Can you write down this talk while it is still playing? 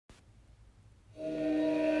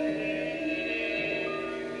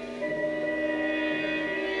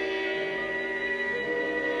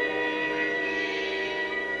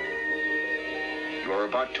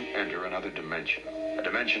about to enter another dimension. A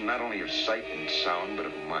dimension not only of sight and sound, but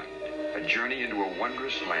of mind. A journey into a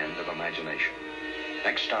wondrous land of imagination.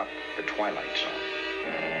 Next stop, the Twilight Zone.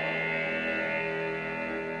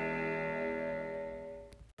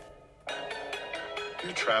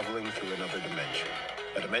 You're traveling through another dimension.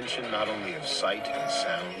 A dimension not only of sight and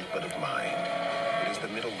sound, but of mind. It is the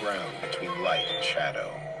middle ground between light and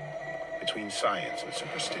shadow, between science and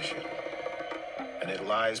superstition. And it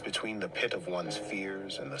lies between the pit of one's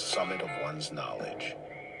fears and the summit of one's knowledge.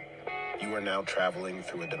 You are now traveling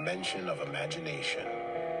through a dimension of imagination.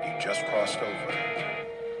 You just crossed over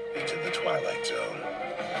into the Twilight Zone.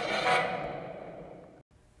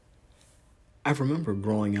 I remember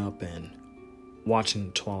growing up and watching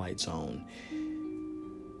the Twilight Zone.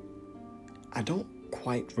 I don't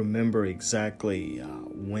quite remember exactly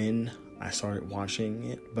when I started watching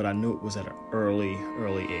it, but I knew it was at an early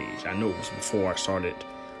age. I knew it was before I started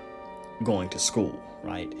going to school,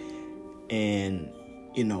 right? And,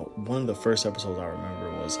 one of the first episodes I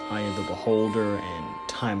remember was Eye of the Beholder and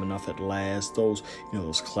Time Enough at Last. Those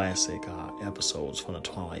classic episodes from the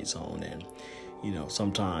Twilight Zone. And,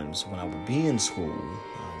 sometimes when I would be in school,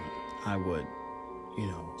 I would,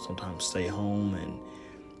 sometimes stay home and,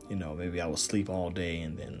 maybe I would sleep all day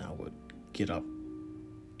and then I would get up,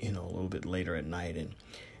 a little bit later at night and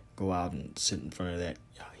go out and sit in front of that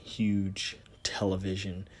huge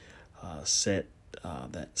television set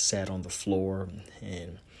that sat on the floor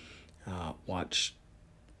and watch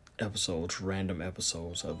random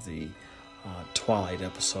episodes of the Twilight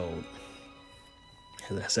episode.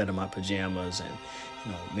 As I sat in my pajamas and,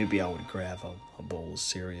 maybe I would grab a bowl of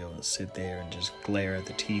cereal and sit there and just glare at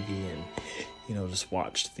the TV and, just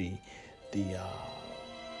watch the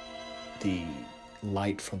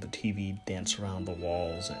light from the TV dance around the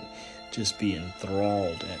walls and just be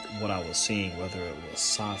enthralled at what I was seeing, whether it was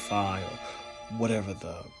sci-fi or whatever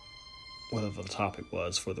the topic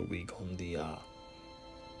was for the week on the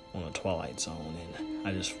Twilight Zone. And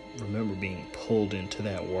I just remember being pulled into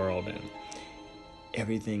that world, and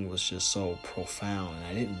everything was just so profound, and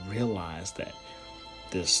I didn't realize that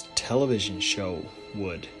this television show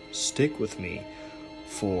would stick with me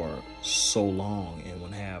for so long and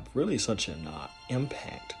would have really such an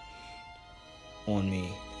impact on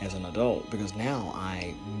me as an adult, because now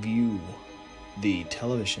I view the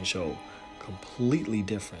television show completely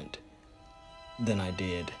different than I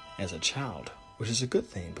did as a child, which is a good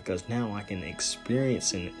thing because now I can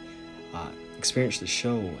experience the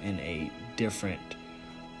show in a different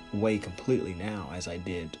way completely now as I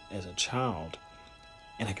did as a child,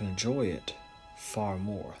 and I can enjoy it far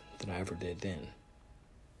more than I ever did then.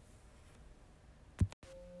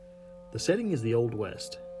 The setting is the Old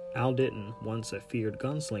West. Al Denton, once a feared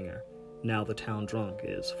gunslinger, now the town drunk,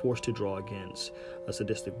 is forced to draw against a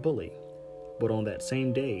sadistic bully. But on that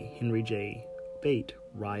same day, Henry J. Fate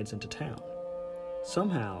rides into town.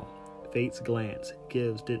 Somehow, Fate's glance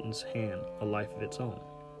gives Denton's hand a life of its own,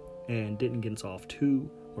 and Denton gets off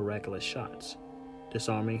 2 miraculous shots,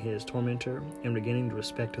 disarming his tormentor and regaining the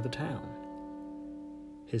respect of the town.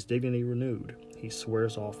 His dignity renewed, he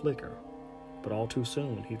swears off liquor, but all too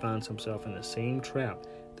soon he finds himself in the same trap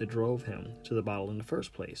that drove him to the bottle in the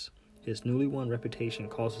first place. His newly won reputation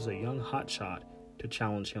causes a young hotshot to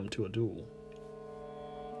challenge him to a duel.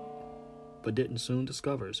 But Denton soon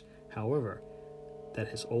discovers, however, that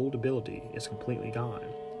his old ability is completely gone,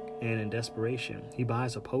 and in desperation, he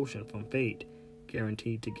buys a potion from Fate,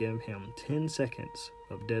 guaranteed to give him 10 seconds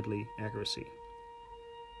of deadly accuracy.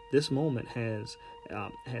 This moment has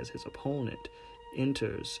his opponent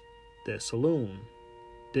enters the saloon.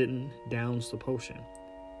 Denton downs the potion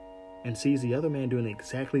and sees the other man doing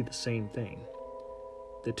exactly the same thing.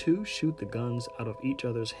 The two shoot the guns out of each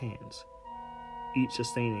other's hands, each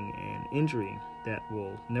sustaining an injury that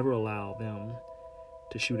will never allow them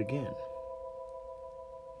to shoot again.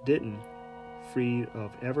 Denton, free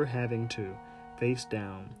of ever having to face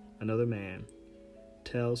down another man,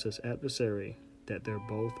 tells his adversary that they've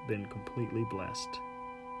both been completely blessed.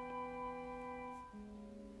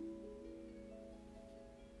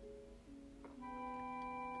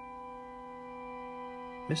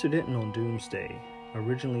 Mr. Denton on Doomsday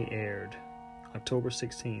originally aired October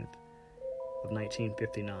 16th of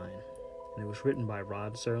 1959, and it was written by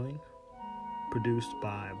Rod Serling, produced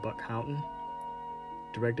by Buck Houghton,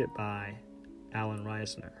 directed by Alan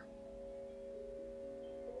Reisner.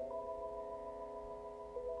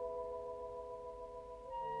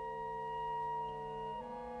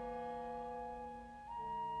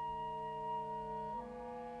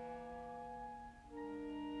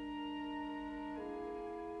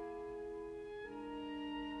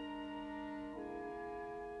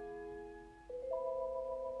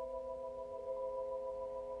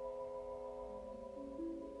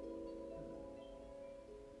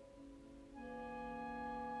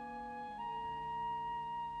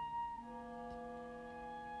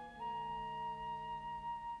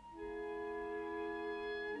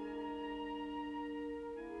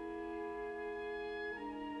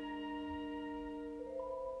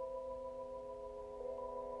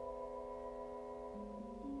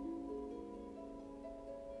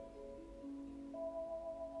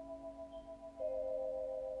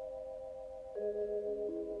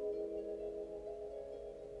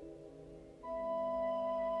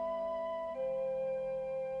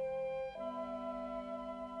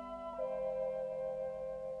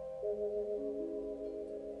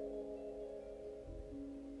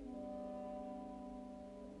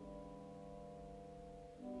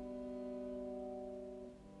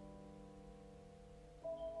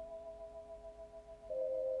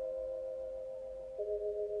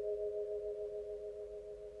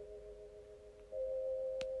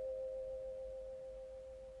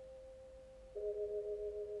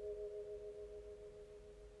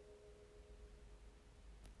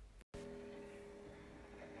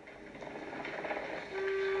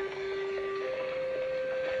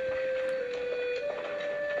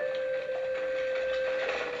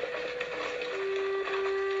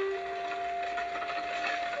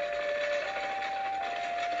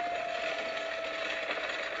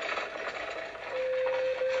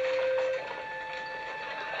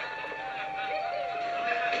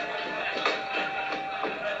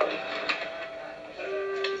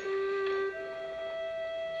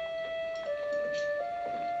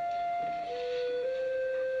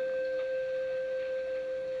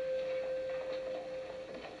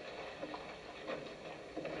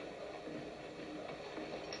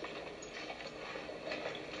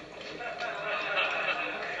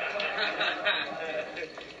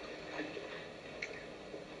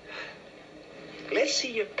 let's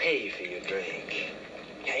see you pay for your drink.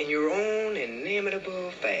 In your own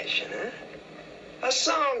inimitable fashion, huh? A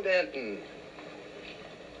song, Denton.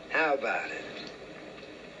 How about it?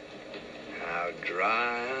 How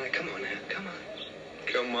dry. Come on now, come on.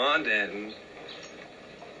 Come on, Denton.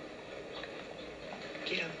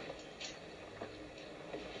 Get up.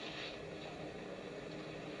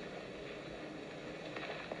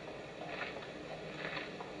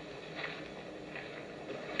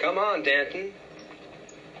 Come on, Denton.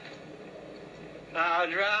 How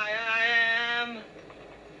dry I am.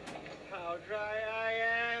 How dry I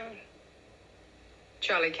am.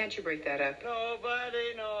 Charlie, can't you break that up?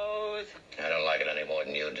 Nobody knows. I don't like it any more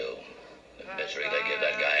than you do. The misery they give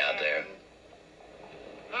that guy out there.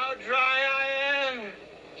 How dry I am.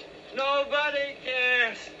 Nobody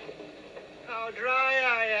cares. How dry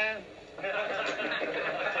I am.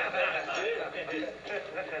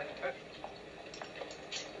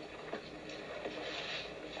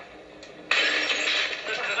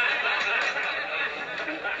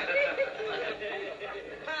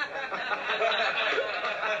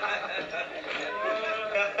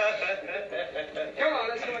 Come on,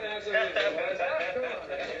 let's go and have some music, boys. Come on.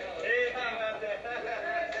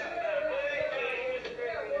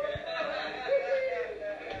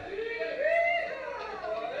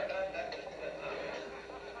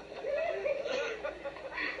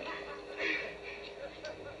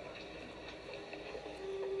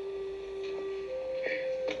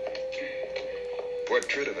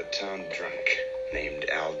 Portrait of a town drunk named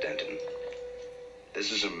Al Denton.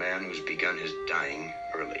 This is a man who's begun his dying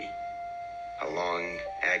early. A long,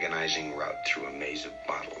 agonizing route through a maze of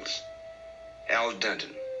bottles. Al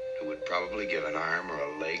Denton, who would probably give an arm or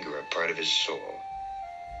a leg or a part of his soul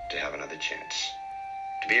to have another chance.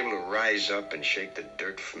 To be able to rise up and shake the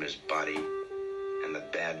dirt from his body and the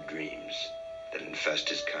bad dreams that infest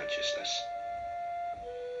his consciousness.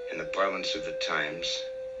 In the parlance of the times,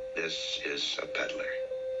 this is a peddler.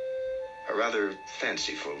 A rather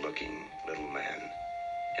fanciful-looking little man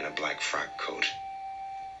in a black frock coat.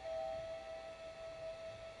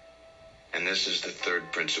 And this is the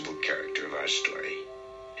third principal character of our story.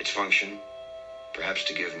 Its function, perhaps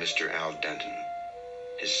to give Mr. Al Denton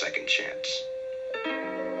his second chance.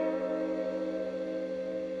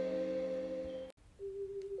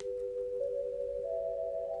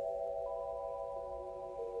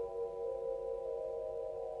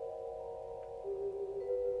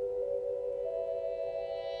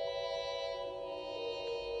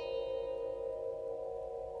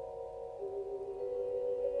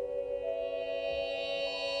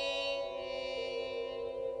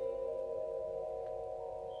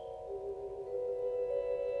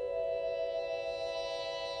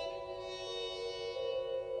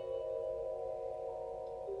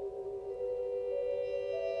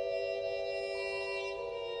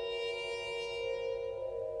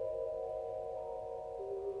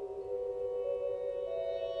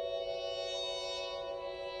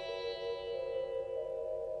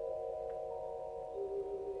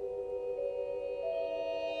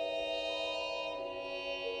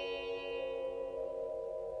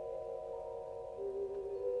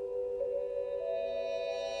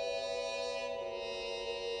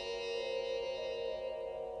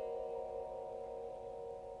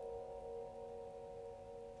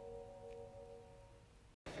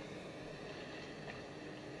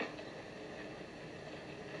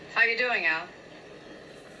 How you doing, Al?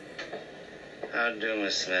 How do,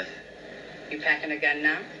 Miss Smith? You packing a gun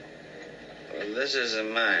now? Well, this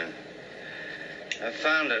isn't mine. I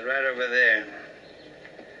found it right over there.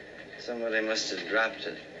 Somebody must have dropped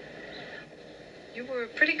it. You were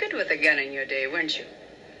pretty good with a gun in your day, weren't you?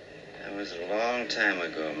 That was a long time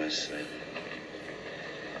ago, Miss Smith.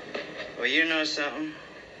 Well, you know something?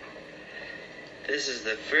 This is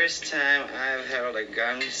the first time I've held a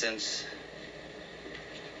gun since...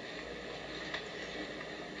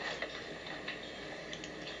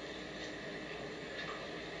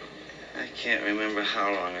 I can't remember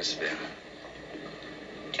how long it's been.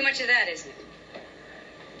 Too much of that, isn't it?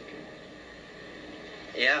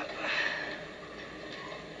 Yeah.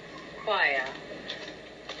 Why, Al?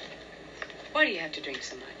 Why do you have to drink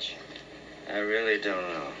so much? I really don't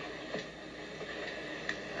know.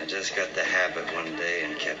 I just got the habit one day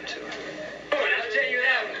and kept to it. Oh, I'll tell you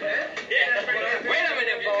that one. Yeah. Wait a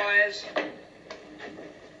minute, boys.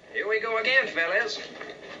 Here we go again, fellas.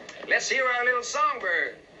 Let's hear our little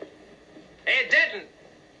songbird. Hey, Denton.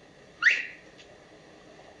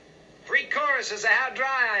 3 choruses of How Dry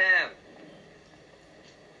I Am.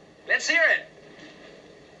 Let's hear it.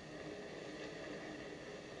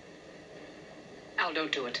 Al,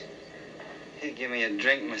 don't do it. He'd give me a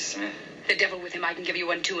drink, Miss Smith. The devil with him, I can give you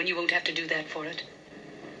one too, and you won't have to do that for it.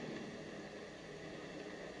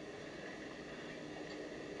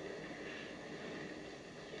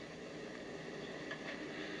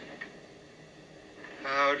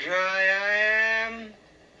 How dry I am.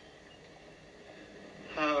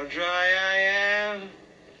 How dry I am.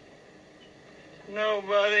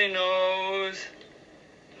 Nobody knows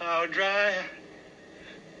how dry I...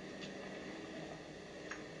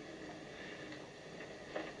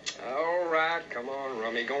 All right, come on,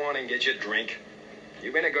 Rummy. Go on and get your drink.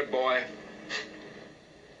 You've been a good boy.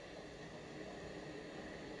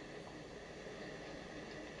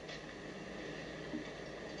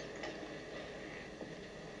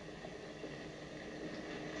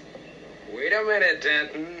 Wait a minute,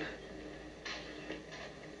 Denton.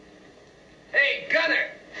 Hey,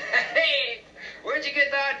 Gunner! Hey! Where'd you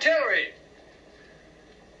get the artillery?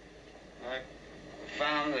 I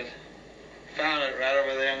found it. Found it right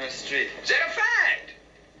over there in the street. Is that a fact?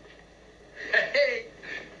 Hey!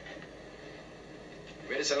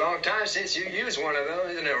 But it's a long time since you used one of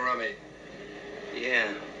those, isn't it, Rummy?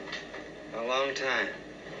 Yeah. A long time.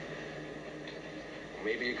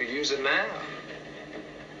 Maybe you could use it now.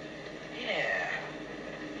 Yeah.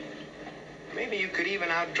 Maybe you could even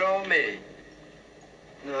outdraw me.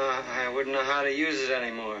 No, I wouldn't know how to use it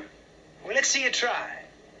anymore. Well, let's see you try.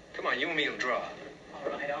 Come on, you and me will draw. All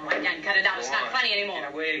right, Dan, cut it out. It's Go not on. funny anymore.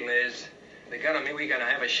 Now, wait, Liz. The gun on me, we're gonna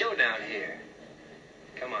have a showdown here.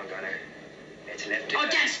 Come on, Gunner. It's left. Oh,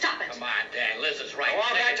 Dan, stop it. Come on, Dan. Liz is right. Go on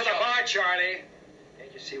Take back it to the slow. bar, Charlie.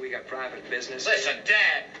 Can't you see we got private business? Listen,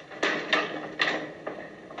 Dan.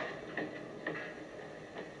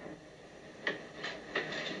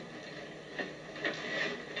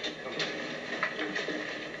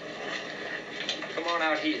 Come on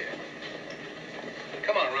out here.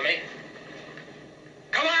 Come on, Rummy.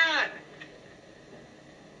 Come on!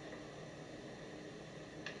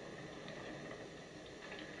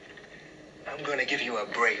 I'm gonna give you a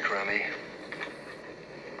break, Rummy.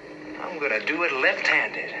 I'm gonna do it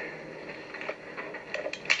left-handed.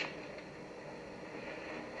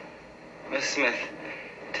 Miss Smith,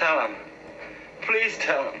 tell him. Please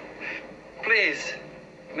tell him. Please.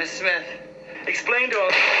 Miss Smith, explain to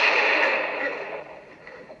him.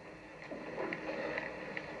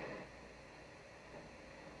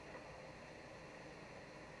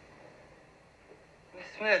 Miss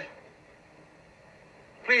Smith,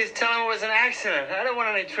 please tell him it was an accident. I don't want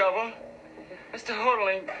any trouble. Mr.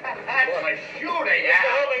 Hodling. That's a shooting, Al. Mr.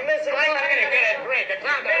 Holding, listen, I'm not gonna get a drink. It's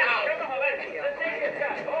on the house.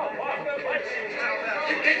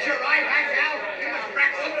 You get your right back, Al. You must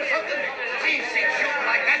crack something. I ain't seen shooting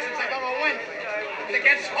like that since I don't know when. It's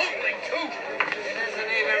against Holding, too. It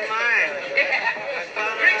isn't even mine. I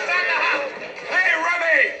found it. Drinks on the house. Hey,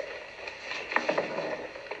 Rummy!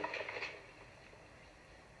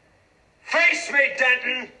 Face me,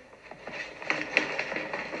 Denton!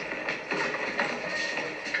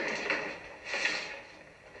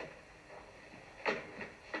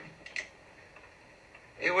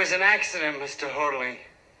 It was an accident, Mr. Hodling.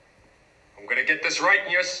 I'm gonna get this right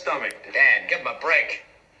in your stomach. Dan, give him a break.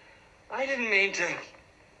 I didn't mean to.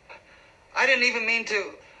 I didn't even mean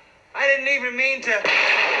to.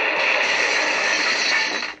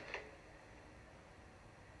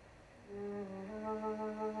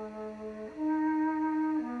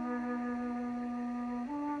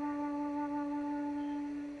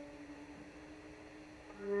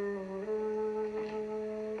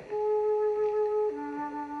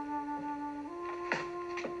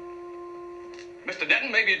 Mr.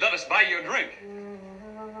 Denton, maybe you'd let us buy you a drink.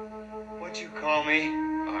 What'd you call me?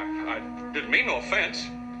 I didn't mean no offense.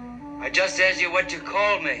 I just asked you what you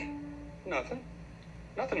called me. Nothing.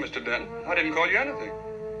 Nothing, Mr. Denton. I didn't call you anything.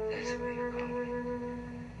 That's what you call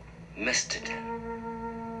me. Mr. Denton.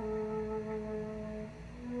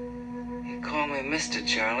 You call me Mr.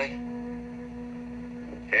 Charlie?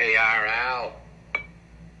 Here you are, Al.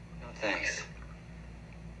 No, thanks.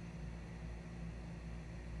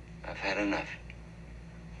 I've had enough.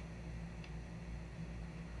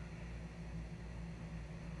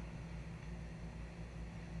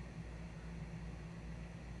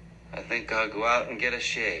 I think I'll go out and get a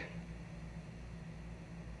shave.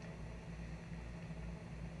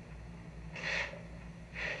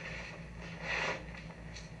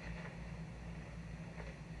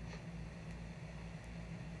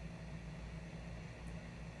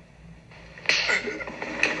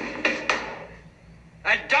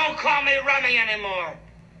 And don't call me Rummy anymore.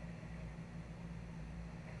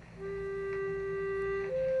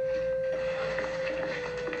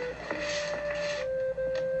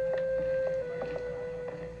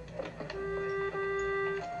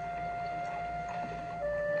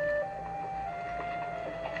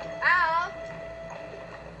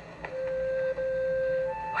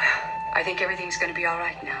 I think everything's going to be all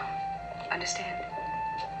right now. Understand?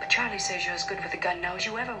 But Charlie says you're as good with a gun now as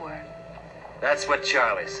you ever were. That's what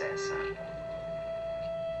Charlie says, son.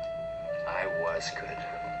 I was good.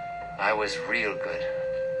 I was real good.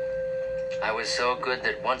 I was so good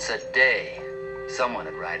that once a day, someone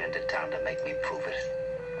would ride into town to make me prove it.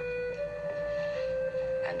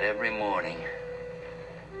 And every morning,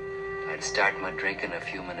 I'd start my drinking a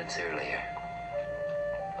few minutes earlier.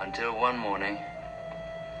 Until one morning,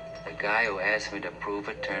 the guy who asked me to prove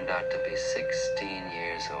it turned out to be 16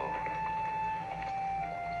 years old.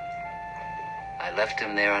 I left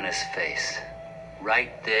him there on his face,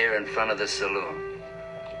 right there in front of the saloon.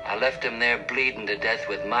 I left him there bleeding to death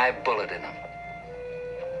with my bullet in him.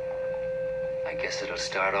 I guess it'll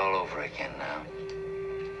start all over again now.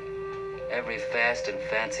 Every fast and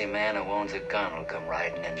fancy man who owns a gun will come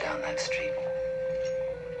riding in down that street.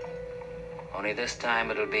 Only this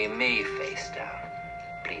time it'll be me face down,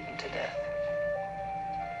 bleeding to death.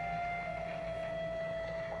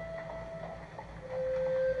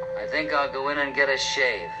 I think I'll go in and get a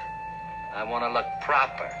shave. I want to look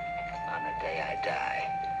proper on the day I die.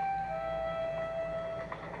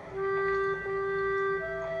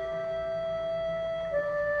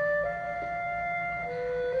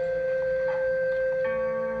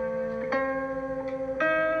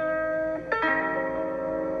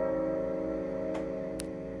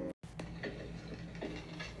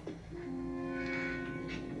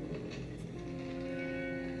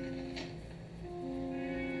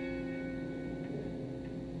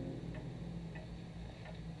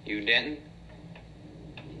 You Denton?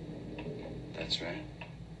 That's right.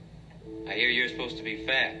 I hear you're supposed to be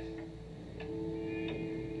fat.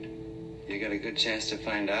 You got a good chance to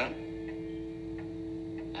find out?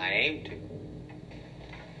 I aim to.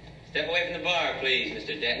 Step away from the bar, please,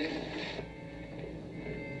 Mr. Denton.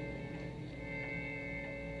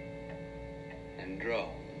 And draw.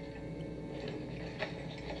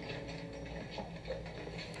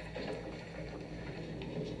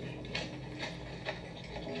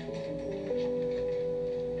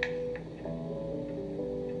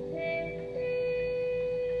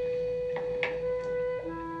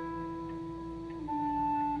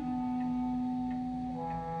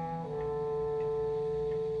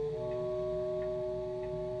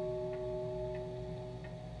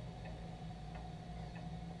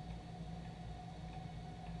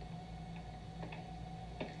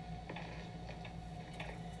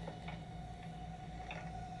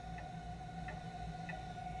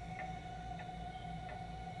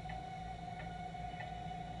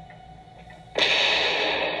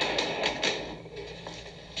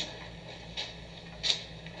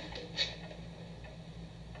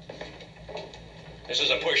 This is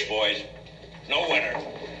a push, boys. No winner.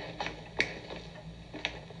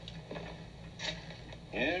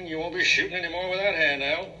 And you won't be shooting anymore with that hand,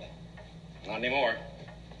 Al. Not anymore.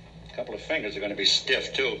 A couple of fingers are going to be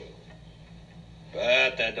stiff, too.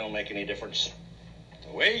 But that don't make any difference.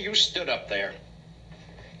 The way you stood up there,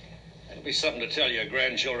 that'll be something to tell your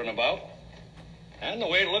grandchildren about. And the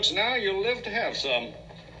way it looks now, you'll live to have some.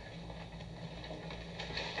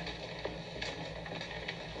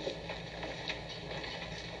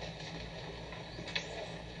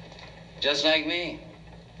 Just like me.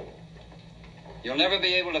 You'll never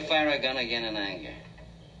be able to fire a gun again in anger.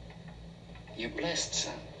 You're blessed,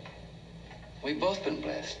 son. We've both been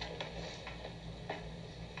blessed.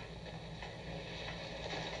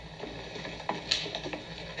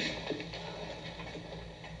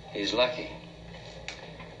 He's lucky.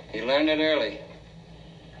 He learned it early.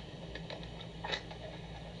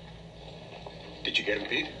 Did you get him,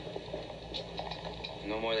 Pete?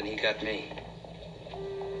 No more than he got me.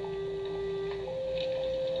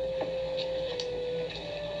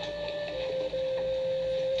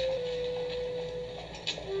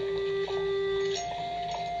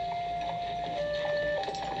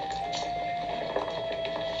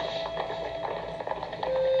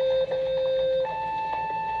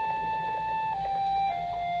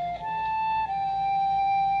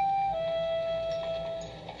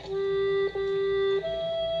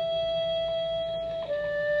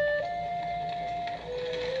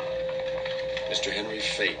 Mr. Henry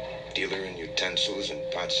Fate, dealer in utensils and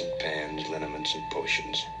pots and pans, liniments and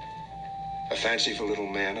potions. A fanciful little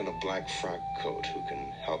man in a black frock coat who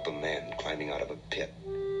can help a man climbing out of a pit,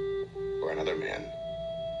 or another man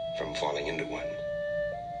from falling into one.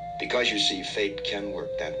 Because you see, fate can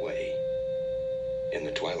work that way in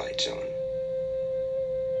the Twilight Zone.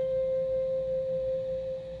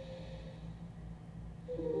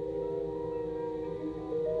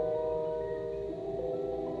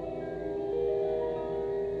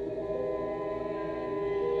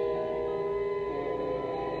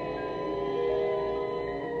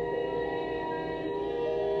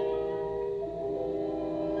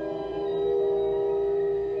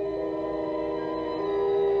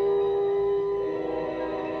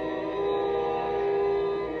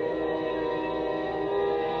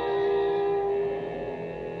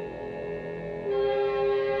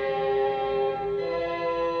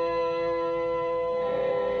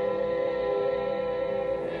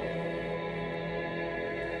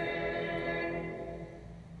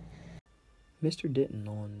 Mr. Denton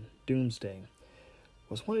on Doomsday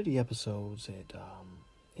was one of the episodes that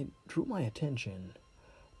it drew my attention,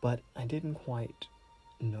 but I didn't quite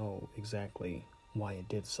know exactly why it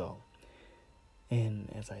did so.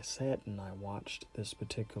 And as I sat and I watched this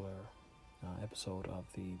particular episode of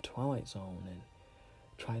The Twilight Zone and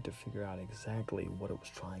tried to figure out exactly what it was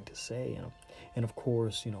trying to say, and of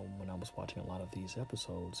course, when I was watching a lot of these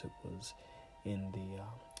episodes, it was in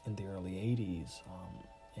the early 80s,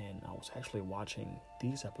 and I was actually watching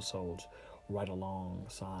these episodes right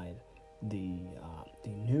alongside the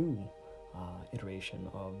new iteration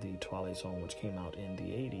of The Twilight Zone, which came out in the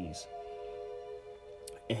 80s.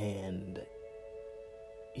 And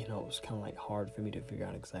it was kind of like hard for me to figure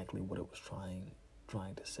out exactly what it was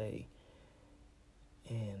trying to say.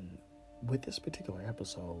 And with this particular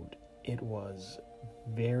episode, it was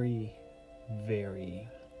very, very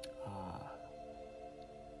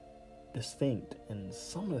distinct in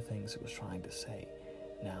some of the things it was trying to say.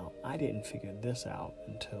 Now, I didn't figure this out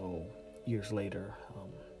until years later,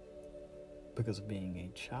 because of being a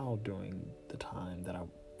child during the time that I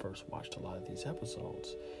first watched a lot of these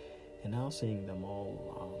episodes. And now seeing them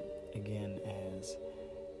all again as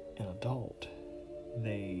an adult,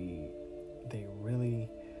 they really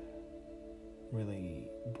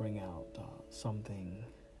bring out something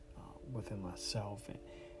within myself,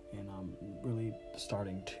 and I'm really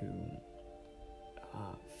starting to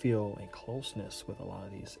feel a closeness with a lot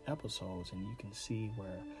of these episodes. And you can see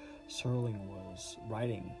where Serling was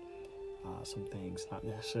writing some things,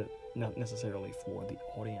 not necessarily for the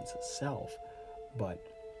audience itself, but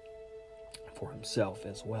for himself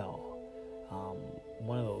as well.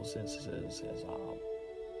 One of those instances is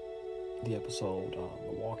the episode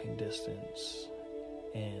The Walking Distance,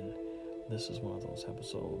 and this is one of those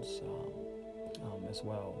episodes as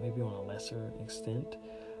well, maybe on a lesser extent,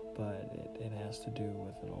 but it has to do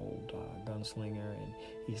with an old gunslinger, and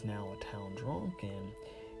he's now a town drunk, and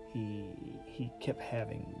he kept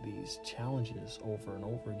having these challenges over and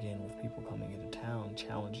over again with people coming into town,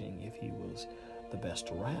 challenging if he was the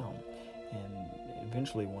best around. And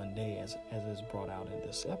eventually one day, as is brought out in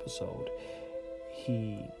this episode,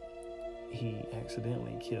 he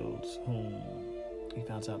accidentally kills whom he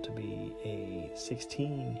finds out to be a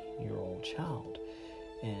 16-year-old child.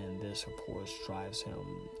 And this, of course, drives him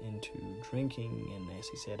into drinking. And as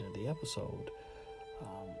he said in the episode,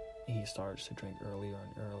 he starts to drink earlier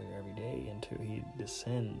and earlier every day until he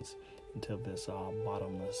descends into this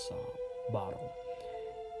bottomless bottle.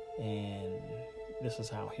 And this is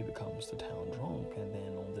how he becomes the town drunk. And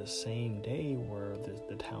then on this same day, where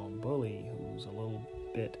the town bully, who's a little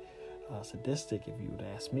bit sadistic, if you would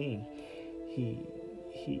ask me, he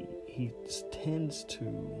tends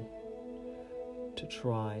to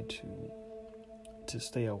try to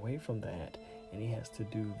stay away from that, and he has to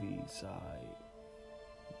do these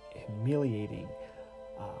humiliating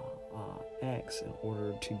acts in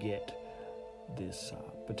order to get this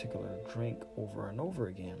particular drink over and over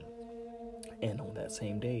again. And on that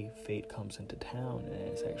same day, fate comes into town, and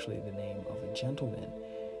it's actually the name of a gentleman.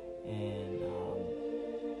 And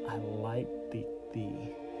I like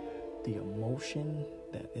the emotion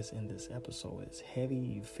that is in this episode. It's heavy.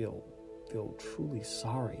 You feel truly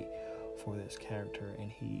sorry for this character,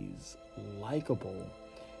 and he's likable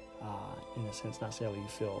in a sense. Not necessarily you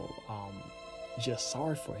feel just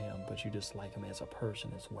sorry for him, but you just like him as a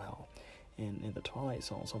person as well. And in the Twilight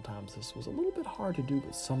Zone, sometimes this was a little bit hard to do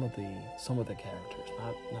with some of the characters.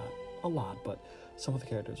 Not a lot, but some of the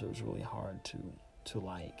characters it was really hard to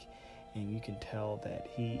like. And you can tell that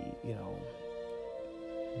he,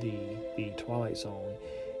 the Twilight Zone,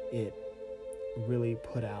 it really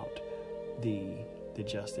put out the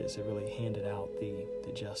justice. It really handed out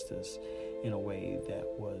the justice in a way that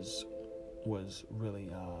was really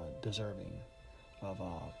deserving of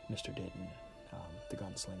Mr. Denton, the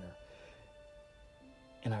gunslinger.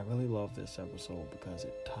 And I really love this episode because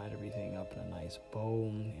it tied everything up in a nice bow,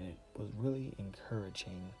 and it was really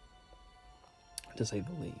encouraging, to say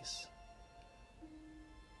the least.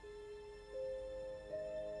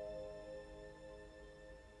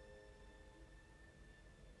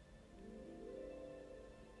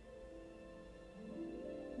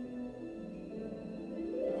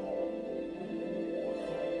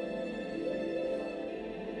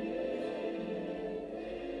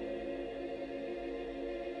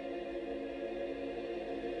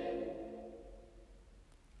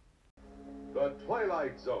 The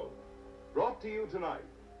Twilight Zone, brought to you tonight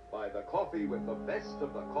by the coffee with the best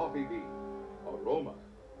of the coffee bean. Aroma,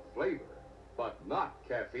 flavor, but not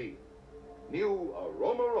caffeine. New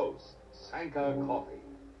Aroma Roast Sanka Coffee.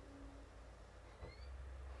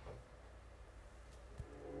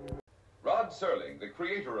 Rod Serling, the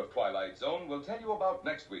creator of Twilight Zone, will tell you about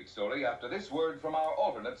next week's story after this word from our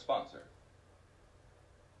alternate sponsor.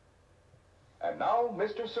 And now,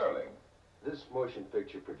 Mr. Serling. This motion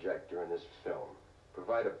picture projector and this film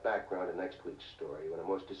provide a background to next week's story when a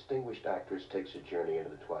most distinguished actress takes a journey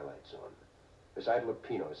into the Twilight Zone. Miss Ida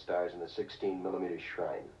Lupino stars in the 16mm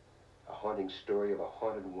Shrine, a haunting story of a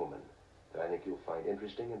haunted woman that I think you'll find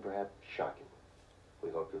interesting and perhaps shocking.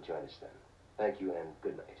 We hope you'll join us then. Thank you and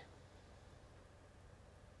good night.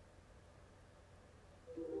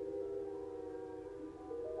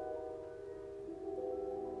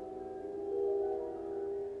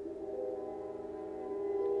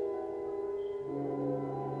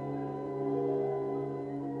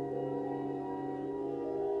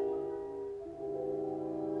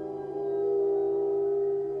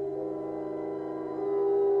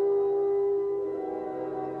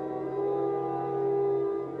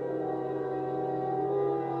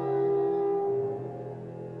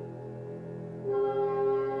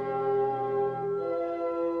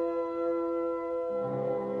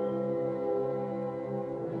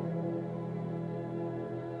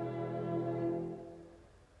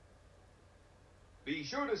 Be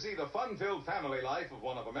sure to see the fun-filled family life of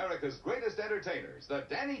one of America's greatest entertainers, The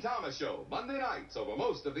Danny Thomas Show, Monday nights over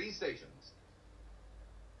most of these stations.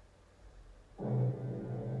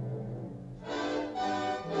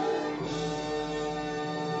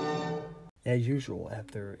 As usual,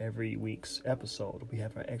 after every week's episode, we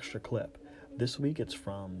have an extra clip. This week it's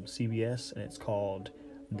from CBS and it's called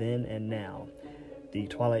Then and Now, the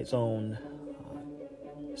Twilight Zone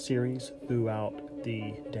series throughout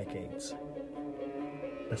the decades.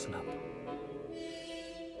 Listen up.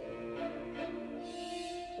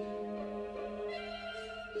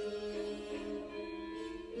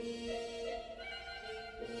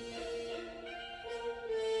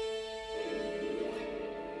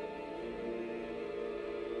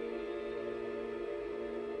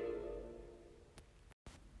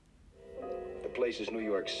 The place is New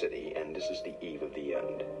York City, and this is the eve of the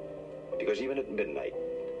end. Because even at midnight,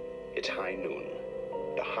 it's high noon,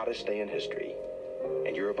 the hottest day in history,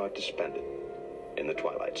 and you're about to spend it in the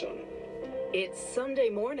Twilight Zone. It's Sunday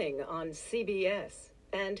morning on CBS,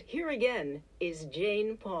 and here again is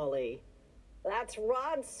Jane Pauley. That's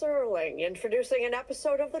Rod Serling introducing an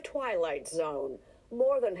episode of The Twilight Zone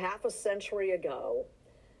more than half a century ago.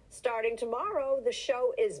 Starting tomorrow, the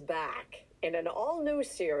show is back in an all-new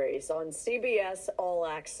series on CBS All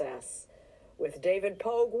Access. With David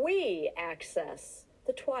Pogue, we access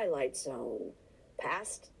The Twilight Zone,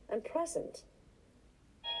 past and present.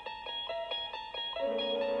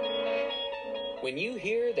 When you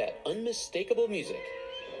hear that unmistakable music,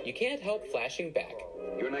 you can't help flashing back.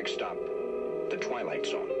 Your next stop, The Twilight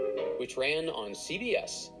Zone, which ran on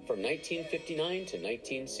CBS from 1959 to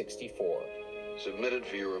 1964. Submitted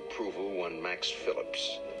for your approval, one Max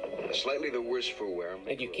Phillips. Slightly the worse for wear.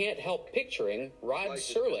 And you can't help picturing Rod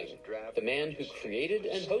Serling, the man who created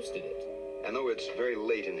and hosted it. And though it's very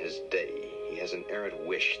late in his day, he has an errant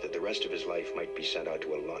wish that the rest of his life might be sent out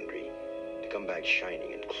to a laundry, to come back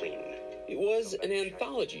shining and clean. It was an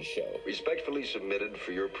anthology show. Respectfully submitted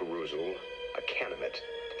for your perusal, a Canomit.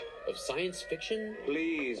 Of science fiction.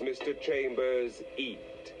 Please, Mr. Chambers,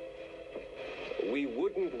 eat. We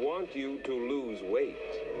wouldn't want you to lose weight.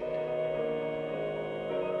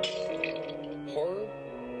 Horror.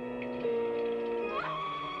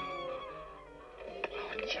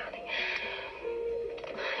 Oh, Johnny.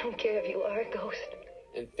 I don't care if you are a ghost.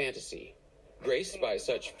 And fantasy. Graced by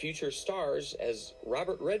such future stars as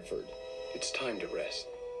Robert Redford. It's time to rest.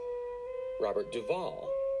 Robert Duvall.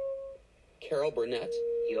 Carol Burnett.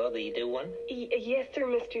 You're the new one? Yes, sir,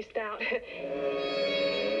 Mr. Stout.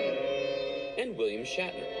 And William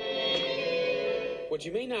Shatner. What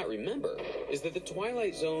you may not remember is that The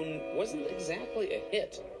Twilight Zone wasn't exactly a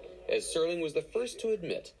hit, as Serling was the first to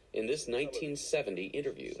admit in this 1970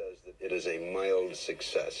 interview. It is a mild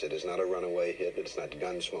success. It is not a runaway hit. It's not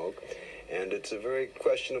Gunsmoke. And it's a very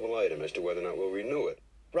questionable item as to whether or not we'll renew it.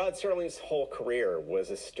 Rod Serling's whole career was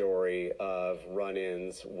a story of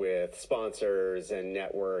run-ins with sponsors and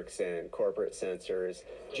networks and corporate censors.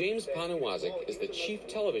 James Poniewozik is the chief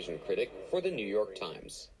television critic for the New York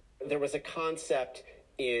Times. There was a concept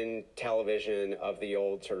in television of the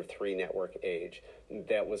old sort of three-network age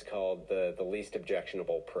that was called the least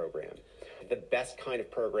objectionable program. The best kind of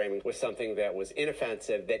programming was something that was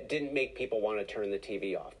inoffensive, that didn't make people want to turn the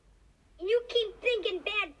TV off. You keep thinking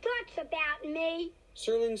bad thoughts about me.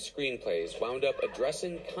 Serling's screenplays wound up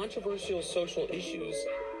addressing controversial social issues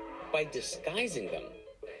by disguising them.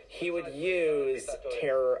 He would use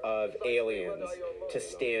terror of aliens to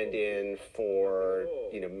stand in for,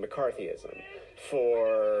 McCarthyism,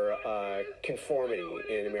 for conformity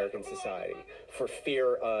in American society, for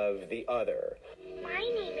fear of the other. My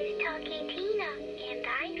name is Talkie Tina, and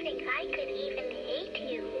I think I could even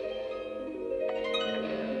hate you.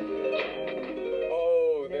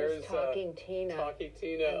 Oh, there's Talking Tina. Talkie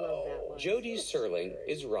Tina. I love that one. Jodie Serling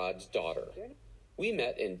is Rod's daughter. We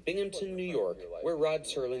met in Binghamton, New York, where Rod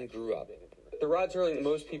Serling grew up. The Rod Serling that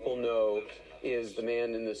most people know is the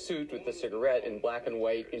man in the suit with the cigarette in black and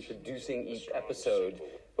white introducing each episode.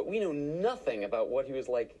 But we know nothing about what he was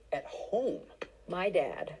like at home. My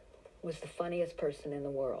dad was the funniest person in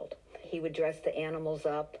the world. He would dress the animals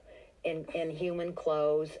up in human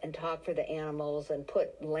clothes and talk for the animals and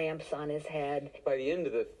put lamps on his head. By the end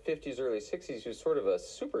of the 50s, early 60s, he was sort of a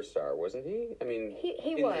superstar, wasn't he? I mean, he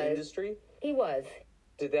in was. the industry? He was.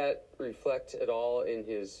 Did that reflect at all in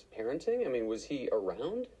his parenting? I mean, was he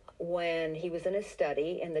around? When he was in his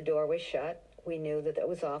study and the door was shut, we knew that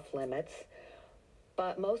was off limits.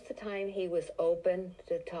 But most of the time he was open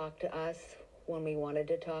to talk to us when we wanted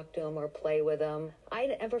to talk to him or play with him. I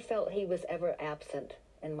never felt he was ever absent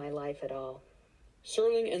in my life at all.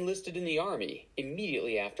 Serling enlisted in the Army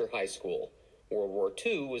immediately after high school. World War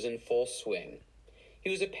II was in full swing.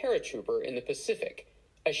 He was a paratrooper in the Pacific,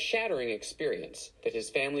 a shattering experience that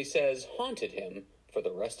his family says haunted him for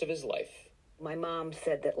the rest of his life. My mom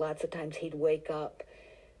said that lots of times he'd wake up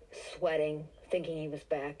sweating, thinking he was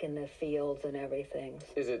back in the fields and everything.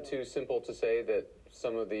 Is it too simple to say that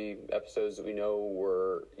some of the episodes that we know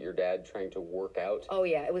were your dad trying to work out? Oh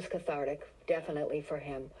yeah, it was cathartic, definitely for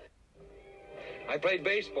him. I played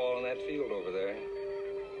baseball on that field over there.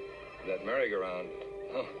 That merry-go-round.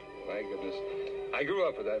 Oh, my goodness. I grew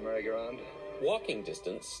up with that merry-go-round. Walking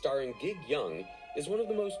Distance, starring Gig Young, is one of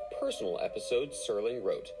the most personal episodes Serling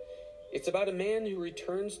wrote. It's about a man who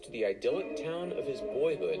returns to the idyllic town of his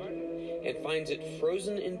boyhood and finds it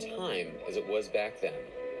frozen in time as it was back then.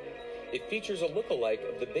 It features a look-alike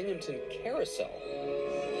of the Binghamton Carousel,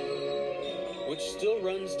 which still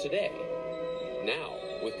runs today, now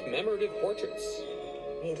with commemorative portraits.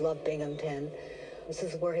 He loved Binghamton. This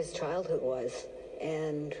is where his childhood was.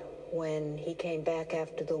 And when he came back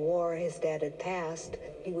after the war, his dad had passed.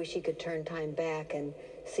 He wished he could turn time back and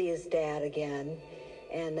see his dad again.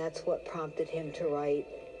 And that's what prompted him to write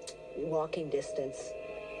Walking Distance.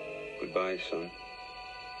 Goodbye, son.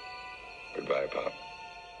 Goodbye, Pop.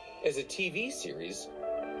 As a TV series,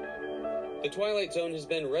 The Twilight Zone has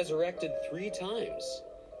been resurrected 3 times.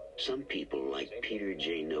 Some people, like Peter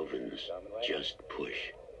J. Novins, just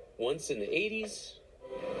push. Once in the 80s.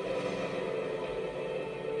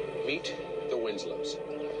 Meet the Winslows,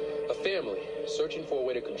 a family searching for a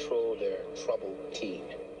way to control their troubled teen.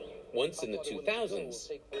 Once in the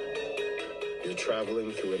 2000s. You're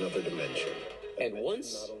traveling through another dimension. And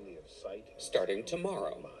once, starting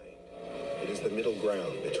tomorrow. It is the middle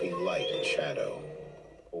ground between light and shadow.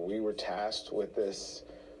 We were tasked with this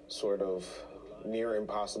sort of near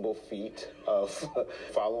impossible feat of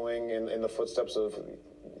following in the footsteps of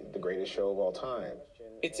the greatest show of all time.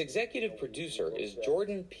 Its executive producer is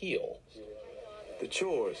Jordan Peele. The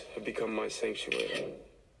chores have become my sanctuary.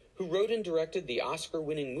 Who wrote and directed the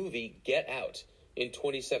Oscar-winning movie Get Out in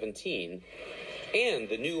 2017 and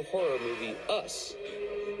the new horror movie Us,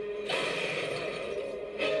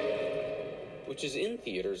 which is in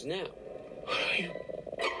theaters now.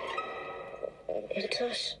 It's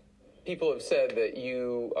us. People have said that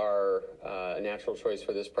you are a natural choice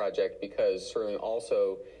for this project because Serling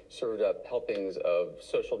also served up helpings of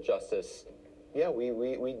social justice. Yeah, we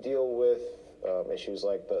deal with issues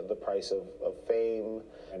like the price of fame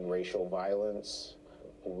and racial violence.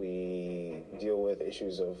 We deal with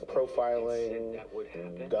issues of profiling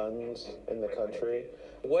and guns in the country.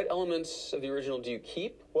 What elements of the original do you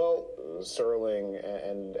keep? Well, Serling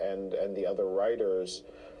and the other writers,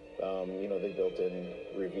 they built in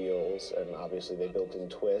reveals and obviously they built in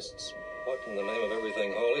twists. What in the name of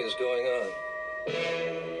everything holy is going on?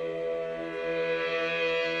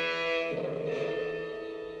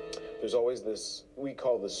 There's always this, we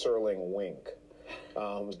call the Serling wink,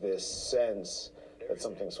 this sense that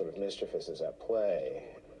something sort of mischievous is at play.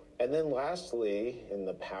 And then lastly, in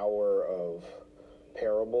the power of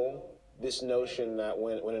parable, this notion that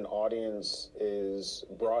when an audience is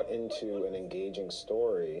brought into an engaging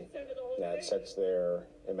story that sets their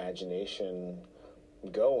imagination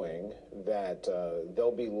going, that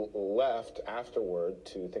they'll be left afterward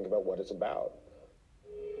to think about what it's about.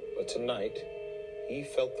 But tonight, he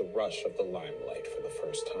felt the rush of the limelight for the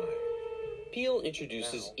first time. Peele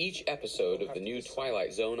introduces each episode of the new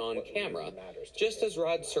Twilight Zone on camera, just as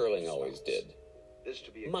Rod Serling always did,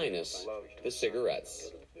 minus the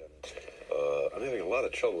cigarettes. I'm having a lot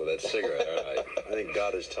of trouble with that cigarette. I think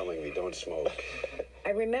God is telling me don't smoke. I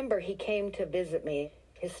remember he came to visit me.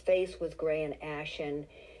 His face was gray and ashen,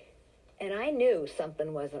 and I knew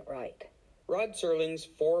something wasn't right. Rod Serling's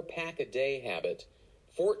 4-pack-a-day habit,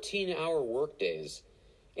 14-hour workdays,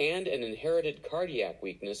 and an inherited cardiac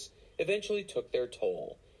weakness eventually took their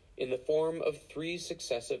toll in the form of 3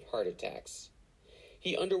 successive heart attacks.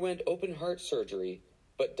 He underwent open-heart surgery,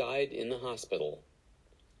 but died in the hospital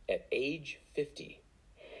at age 50.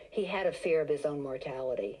 He had a fear of his own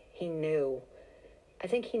mortality. I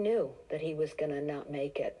think he knew that he was going to not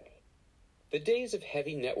make it. The days of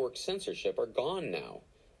heavy network censorship are gone now.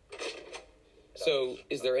 So,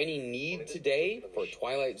 is there any need today for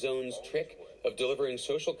Twilight Zone's trick of delivering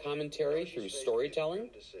social commentary through storytelling?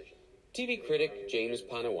 TV critic James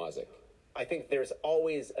Panawazik. I think there's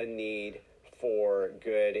always a need for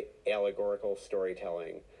good allegorical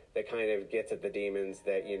storytelling that kind of gets at the demons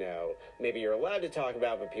that, maybe you're allowed to talk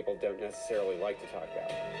about, but people don't necessarily like to talk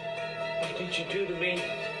about. What did you do to me?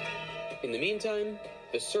 In the meantime,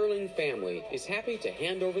 the Serling family is happy to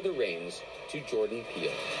hand over the reins to Jordan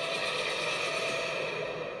Peele.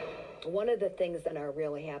 One of the things that I'm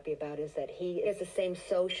really happy about is that he has the same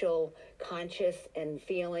social conscious and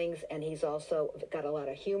feelings, and he's also got a lot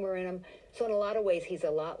of humor in him. So in a lot of ways, he's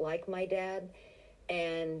a lot like my dad,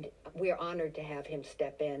 and we're honored to have him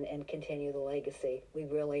step in and continue the legacy. We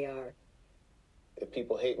really are. If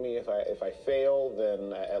people hate me, if I fail,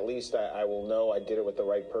 then at least I will know I did it with the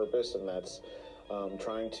right purpose, and that's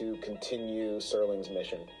trying to continue Serling's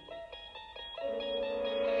mission.